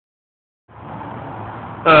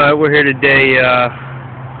We're here today,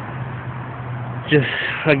 just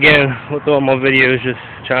again with all my videos, just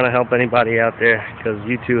trying to help anybody out there because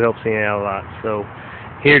YouTube helps me out a lot. So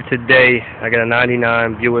here today, I got a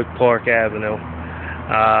 '99 Buick Park Avenue.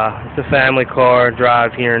 It's a family car,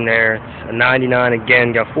 drive here and there. It's a '99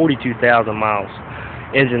 again, got 42,000 miles.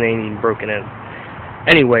 Engine ain't even broken in.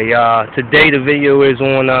 Anyway, today the video is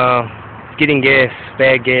on getting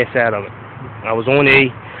bad gas out of it. I was on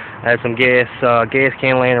E. I had some gas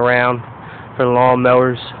can laying around for the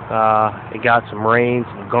lawnmowers. It got some rain,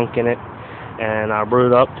 some gunk in it, and I brought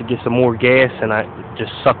it up to get some more gas, and I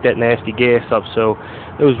just sucked that nasty gas up. So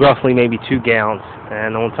it was roughly maybe 2 gallons,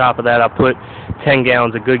 and on top of that I put 10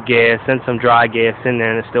 gallons of good gas and some dry gas in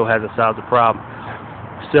there, and it still hasn't solved the problem.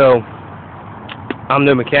 So I'm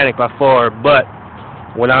no mechanic by far, but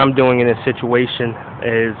what I'm doing in this situation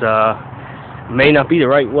is may not be the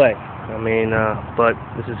right way. I mean, but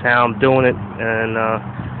this is how I'm doing it, and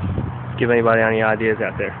give anybody any ideas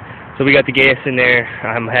out there. So we got the gas in there.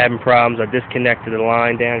 I'm having problems. I disconnected the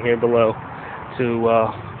line down here below to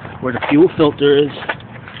where the fuel filter is.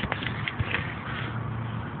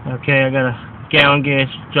 Okay, I got a gallon gas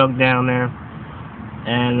jug down there,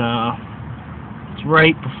 and it's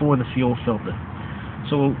right before the fuel filter.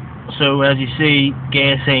 So as you see,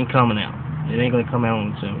 gas ain't coming out. It ain't gonna come out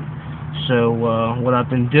on its own. So what I've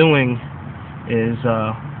been doing is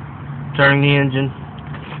turning the engine,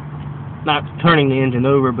 not turning the engine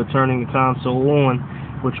over, but turning the console on,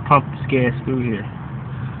 which pumps gas through here.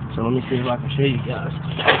 So let me see if I can show you guys.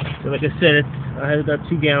 So like I said, I have got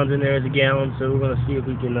 2 gallons in there as a gallon, so we're gonna see if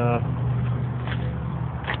we can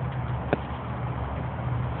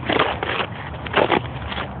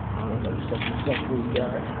set this up for you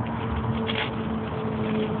guys.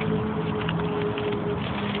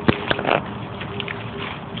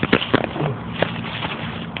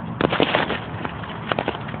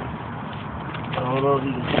 I don't know if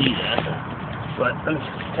you can see that, but let me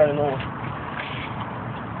just turn it on.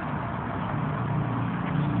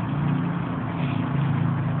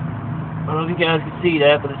 I don't know if you guys can see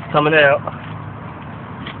that, but it's coming out.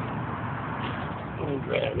 Let me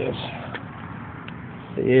grab this.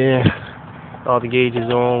 Yeah, all the gauges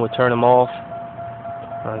are on. We'll turn them off.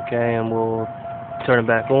 Okay, and we'll turn it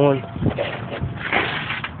back on.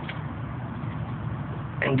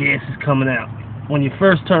 And gas is coming out. When you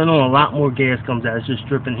first turn it on, a lot more gas comes out. It's just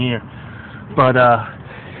dripping here. But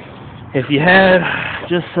if you have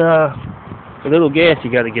just a little gas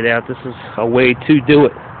you got to get out, this is a way to do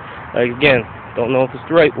it. Again, don't know if it's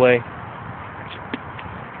the right way.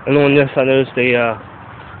 And on this, I noticed they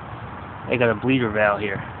got a bleeder valve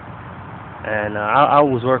here. And I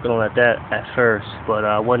was working on that at first, but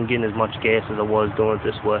I wasn't getting as much gas as I was doing it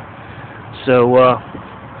this way. So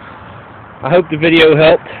I hope the video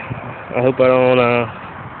helped. I hope I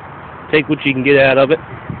don't take what you can get out of it,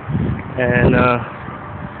 and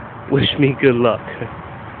wish me good luck.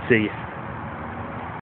 See ya.